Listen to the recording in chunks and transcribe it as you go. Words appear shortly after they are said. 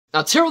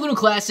Now, Terra Luna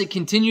Classic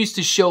continues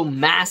to show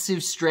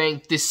massive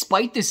strength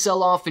despite the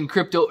sell-off in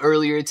crypto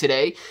earlier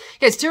today.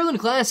 Guys, Terra Luna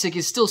Classic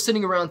is still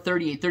sitting around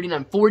 38,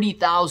 39,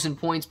 40,000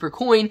 points per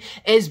coin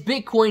as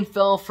Bitcoin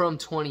fell from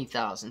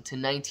 20,000 to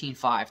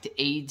 19.5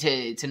 to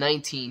 8 to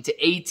 19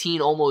 to 18,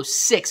 almost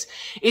 6.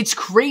 It's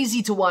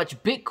crazy to watch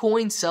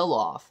Bitcoin sell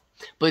off,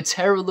 but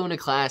Terra Luna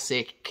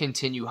Classic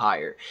continue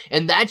higher.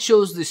 And that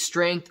shows the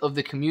strength of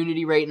the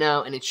community right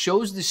now, and it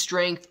shows the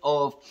strength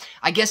of,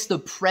 I guess, the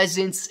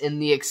presence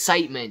and the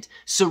excitement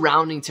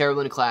surrounding Terra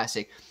Luna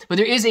Classic. But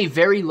there is a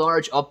very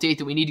large update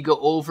that we need to go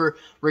over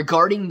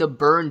regarding the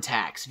burn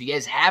tax. If you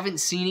guys haven't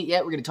seen it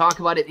yet, we're going to talk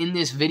about it in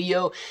this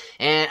video.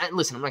 And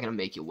listen, I'm not going to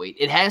make you wait.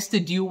 It has to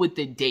do with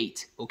the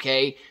date,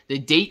 okay? The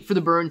date for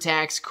the burn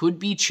tax could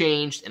be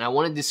changed, and I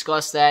want to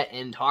discuss that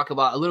and talk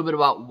about a little bit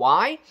about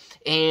why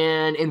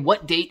and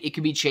what date it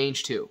could be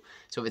changed to.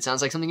 So if it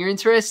sounds like something you're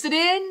interested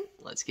in,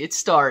 let's get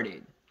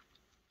started.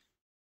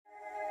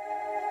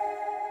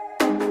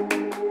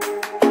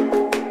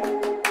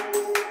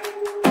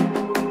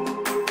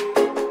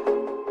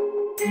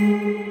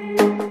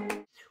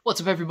 What's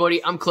up,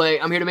 everybody? I'm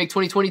Clay. I'm here to make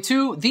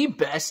 2022 the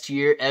best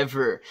year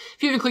ever.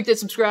 If you haven't clicked that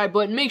subscribe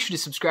button, make sure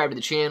to subscribe to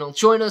the channel.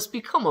 Join us,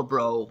 become a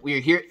bro. We are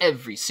here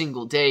every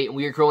single day, and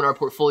we are growing our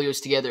portfolios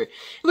together.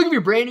 Look, if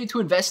you're brand new to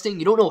investing,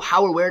 you don't know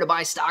how or where to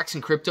buy stocks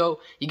in crypto,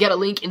 you got a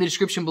link in the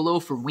description below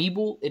for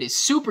Webull. It is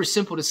super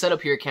simple to set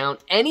up your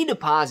account. Any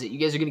deposit, you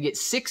guys are going to get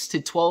 6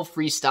 to 12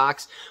 free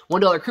stocks.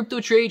 $1 crypto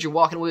trade, you're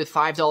walking away with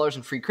 $5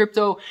 in free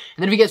crypto. And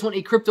then if you guys want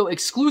a crypto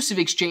exclusive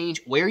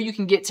exchange where you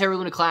can get Terra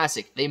Luna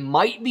Classic, they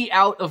might be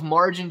out of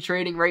margin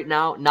trading right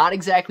now. Not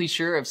exactly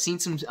sure. I've seen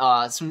some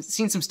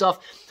stuff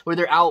where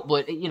they're out,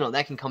 but you know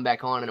that can come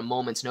back on in a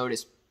moment's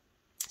notice.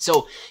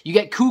 So you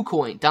get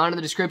KuCoin down in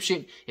the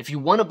description. If you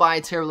want to buy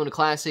a Terra Luna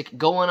Classic,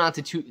 go on out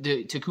to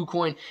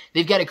KuCoin.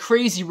 They've got a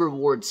crazy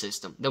reward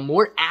system. The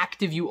more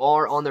active you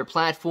are on their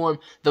platform,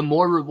 the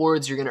more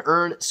rewards you're going to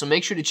earn. So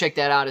make sure to check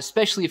that out,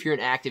 especially if you're an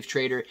active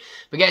trader.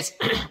 But guys,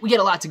 we got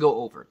a lot to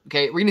go over.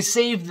 Okay, we're going to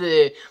save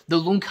the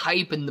LUNC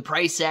hype and the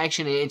price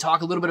action and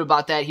talk a little bit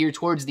about that here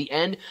towards the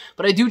end.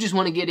 But I do just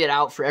want to get it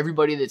out for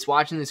everybody that's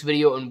watching this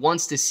video and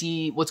wants to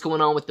see what's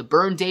going on with the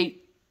burn date.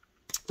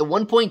 The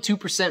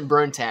 1.2%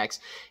 burn tax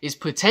is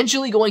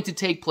potentially going to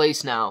take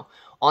place now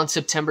on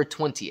September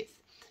 20th,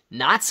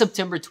 not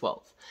September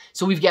 12th.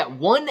 So we've got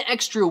one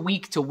extra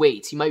week to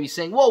wait. You might be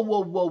saying, whoa,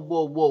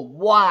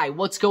 why?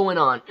 What's going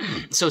on?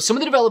 So some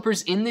of the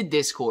developers in the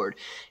Discord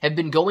have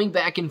been going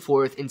back and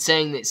forth and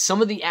saying that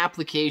some of the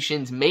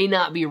applications may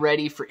not be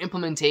ready for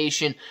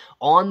implementation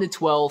on the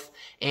 12th,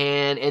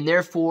 and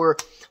therefore,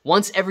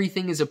 once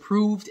everything is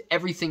approved,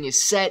 everything is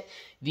set,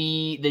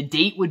 the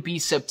date would be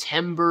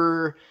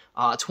September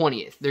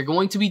 20th. They're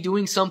going to be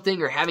doing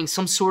something or having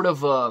some sort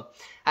of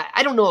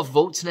I don't know if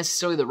vote's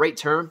necessarily the right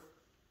term,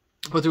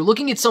 but they're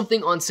looking at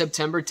something on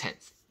September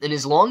 10th. And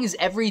as long as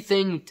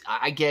everything,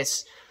 I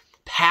guess,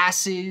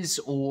 passes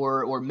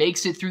or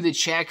makes it through the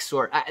checks,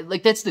 or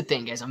like, that's the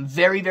thing, guys. I'm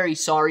very, very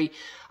sorry.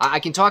 I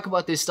can talk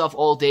about this stuff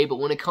all day, but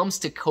when it comes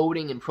to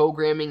coding and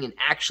programming and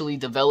actually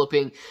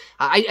developing,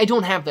 I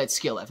don't have that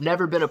skill. I've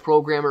never been a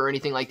programmer or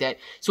anything like that.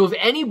 So if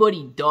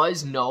anybody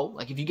does know,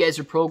 like if you guys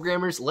are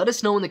programmers, let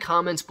us know in the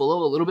comments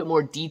below a little bit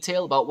more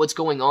detail about what's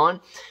going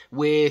on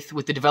with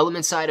the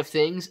development side of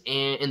things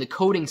and the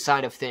coding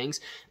side of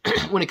things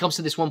when it comes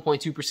to this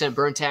 1.2%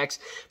 burn tax.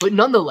 But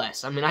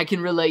nonetheless, I mean, I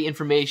can relay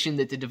information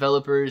that the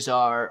developers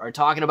are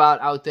talking about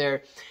out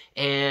there.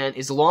 And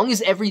as long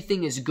as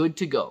everything is good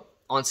to go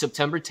on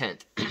September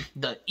 10th,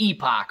 the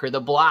epoch or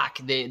the block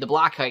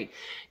height,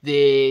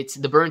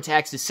 the burn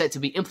tax is set to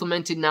be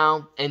implemented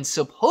now, and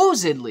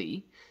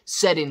supposedly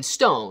set in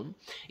stone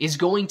is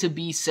going to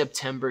be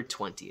September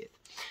 20th.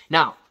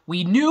 Now,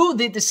 we knew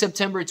that the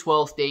September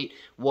 12th date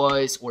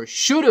was, or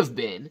should have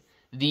been,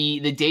 the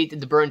date that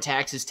the burn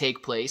taxes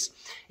take place,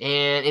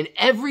 and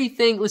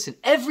everything, listen,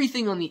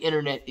 everything on the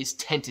internet is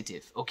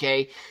tentative,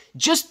 okay?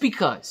 Just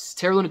because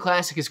Terra Luna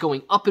Classic is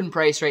going up in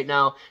price right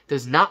now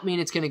does not mean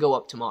it's going to go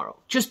up tomorrow.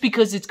 Just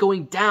because it's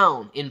going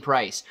down in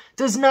price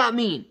does not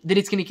mean that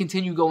it's going to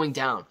continue going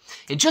down.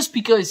 And just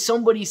because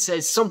somebody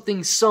says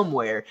something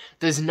somewhere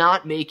does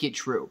not make it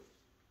true.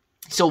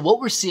 So what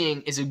we're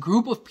seeing is a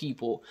group of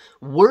people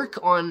work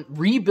on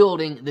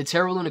rebuilding the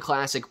Terra Luna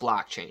Classic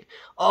blockchain.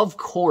 Of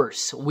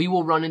course, we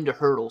will run into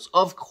hurdles.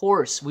 Of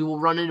course, we will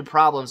run into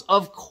problems.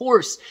 Of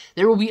course,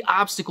 there will be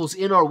obstacles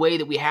in our way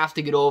that we have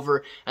to get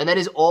over, and that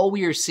is all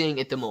we are seeing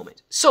at the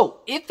moment. So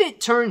if it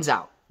turns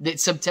out that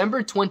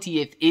September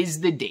 20th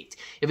is the date,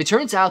 if it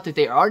turns out that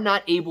they are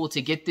not able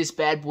to get this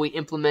bad boy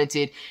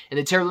implemented and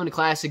the Terra Luna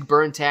Classic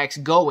burn tax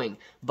going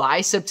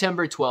by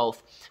September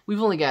 12th,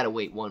 we've only got to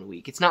wait 1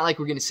 week. It's not like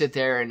we're going to sit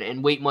there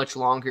and wait much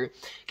longer.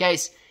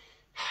 Guys,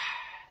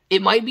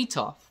 it might be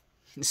tough.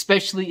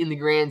 especially in the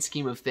grand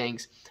scheme of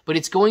things, but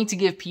it's going to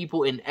give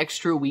people an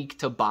extra week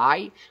to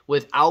buy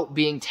without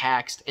being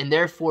taxed and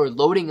therefore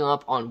loading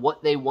up on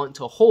what they want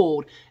to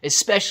hold,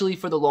 especially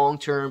for the long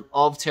term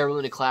of Terra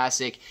Luna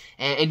Classic,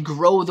 and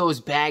grow those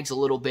bags a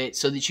little bit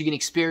so that you can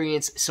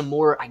experience some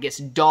more, I guess,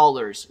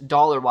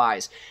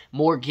 dollar-wise,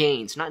 more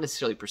gains, not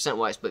necessarily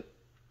percent-wise, but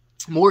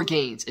more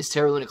gains as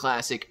Terra Luna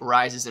Classic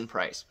rises in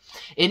price.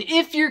 And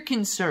if you're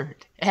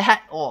concerned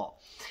at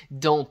all,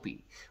 don't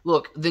be.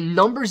 Look, the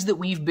numbers that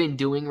we've been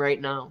doing right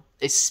now,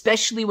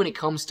 especially when it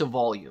comes to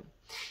volume,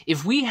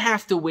 if we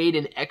have to wait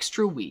an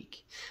extra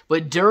week,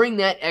 but during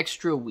that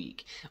extra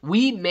week,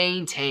 we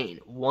maintain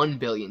 $1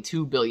 billion,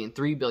 $2 billion,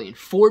 $3 billion,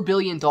 $4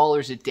 billion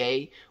a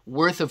day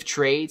worth of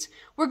trades,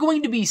 we're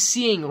going to be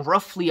seeing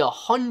roughly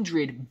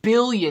 $100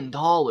 billion,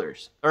 or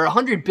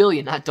 $100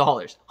 billion, not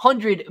dollars,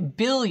 $100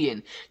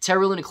 billion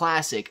Terra Luna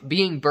Classic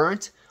being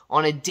burnt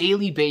on a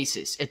daily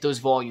basis at those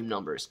volume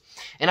numbers.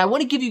 And I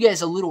want to give you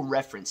guys a little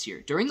reference here.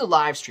 During the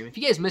live stream, if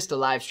you guys missed the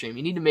live stream,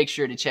 you need to make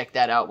sure to check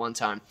that out one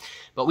time.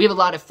 But we have a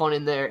lot of fun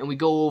in there, and we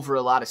go over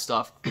a lot of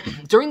stuff.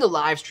 During the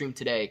live stream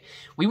today,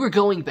 we were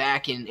going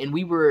back and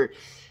we were,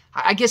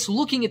 I guess,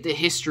 looking at the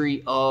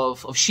history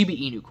of Shiba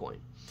Inu coin.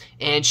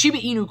 And Shiba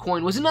Inu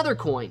coin was another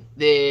coin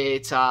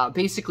that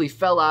basically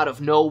fell out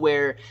of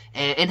nowhere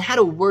and had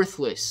a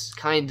worthless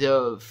kind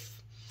of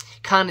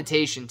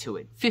connotation to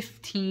it.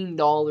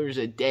 $15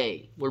 a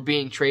day were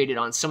being traded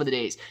on some of the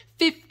days.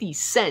 50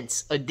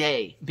 cents a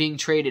day being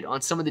traded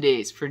on some of the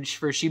days for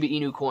Shiba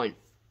Inu coin.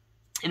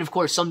 And of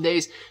course, some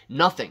days,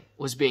 nothing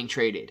was being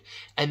traded.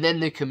 And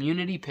then the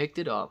community picked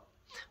it up,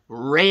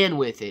 ran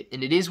with it,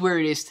 and it is where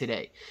it is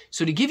today.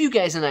 So to give you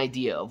guys an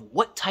idea of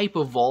what type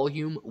of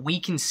volume we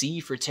can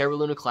see for Terra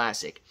Luna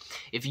Classic,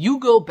 if you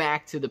go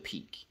back to the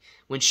peak,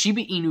 when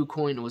Shiba Inu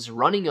coin was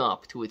running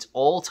up to its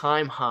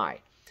all-time high,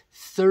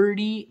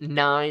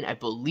 39, I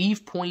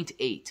believe,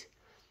 $0.8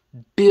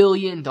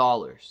 billion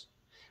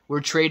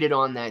were traded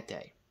on that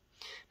day.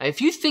 Now,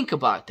 if you think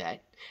about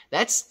that,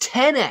 that's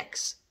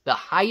 10x the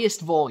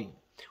highest volume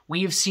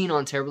we have seen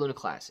on Terra Luna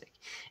Classic.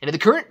 And at the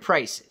current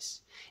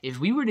prices, if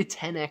we were to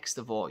 10x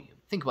the volume,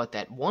 think about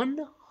that,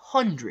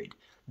 100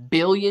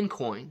 billion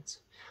coins,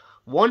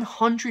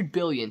 100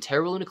 billion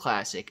Terra Luna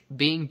Classic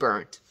being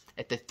burnt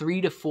at the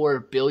 $3 to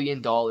 $4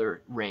 billion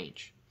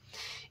range.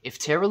 If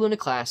Terra Luna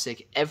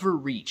Classic ever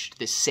reached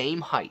the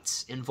same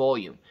heights in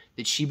volume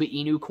that Shiba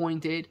Inu coin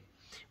did,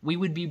 we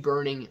would be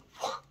burning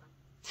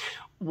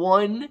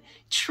 1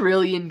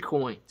 trillion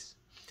coins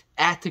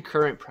at the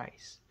current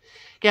price.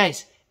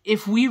 Guys,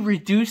 if we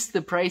reduce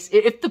the price,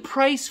 if the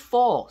price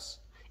falls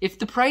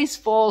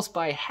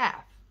by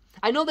half,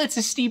 I know that's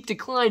a steep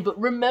decline, but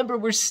remember,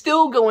 we're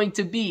still going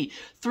to be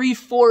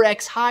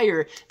 3-4x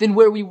higher than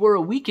where we were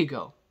a week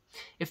ago.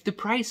 If the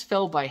price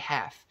fell by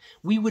half,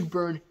 we would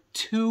burn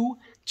 2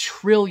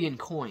 trillion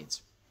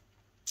coins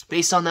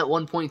based on that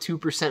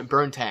 1.2%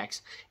 burn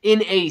tax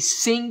in a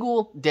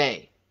single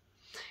day.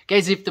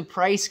 Guys, if the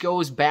price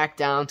goes back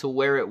down to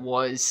where it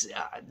was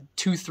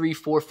 2, 3,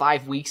 4,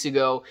 5 weeks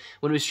ago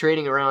when it was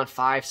trading around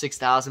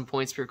 5,000-6,000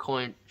 points per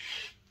coin,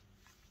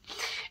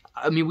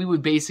 I mean, we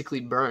would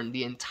basically burn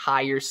the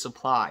entire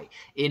supply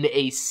in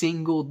a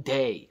single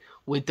day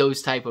with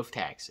those type of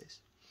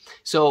taxes.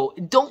 So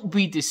don't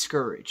be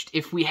discouraged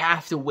if we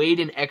have to wait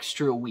an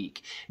extra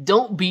week.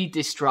 Don't be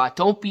distraught.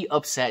 Don't be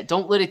upset.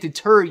 Don't let it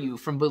deter you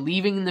from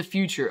believing in the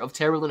future of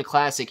Terra Luna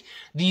Classic.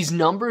 These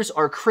numbers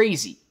are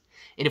crazy.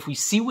 And if we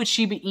see what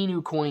Shiba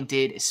Inu coin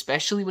did,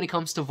 especially when it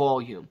comes to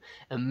volume,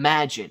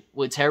 imagine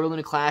what Terra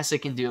Luna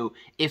Classic can do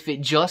if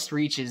it just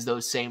reaches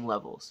those same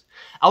levels.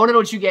 I want to know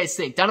what you guys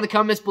think. Down in the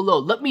comments below,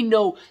 let me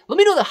know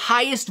the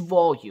highest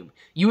volume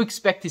you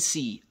expect to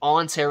see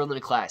on Terra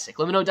Luna Classic.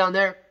 Let me know down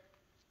there.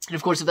 And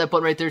of course, if that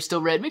button right there is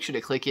still red, make sure to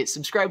click it,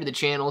 subscribe to the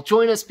channel,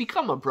 join us,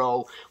 become a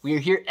bro. We are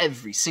here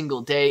every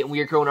single day, and we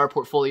are growing our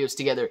portfolios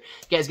together.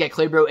 You guys got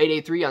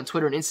ClayBro883 on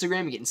Twitter and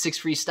Instagram. You're getting 6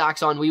 free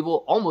stocks on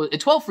Webull, almost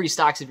 12 free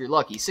stocks if you're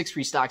lucky, 6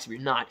 free stocks if you're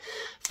not,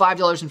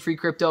 $5 in free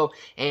crypto,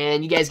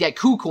 and you guys got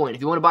KuCoin.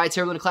 If you want to buy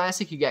Terra Luna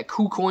Classic, you got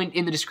KuCoin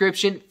in the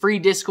description, free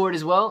Discord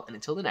as well. And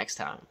until the next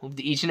time, hope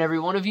that each and every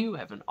one of you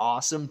have an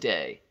awesome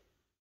day.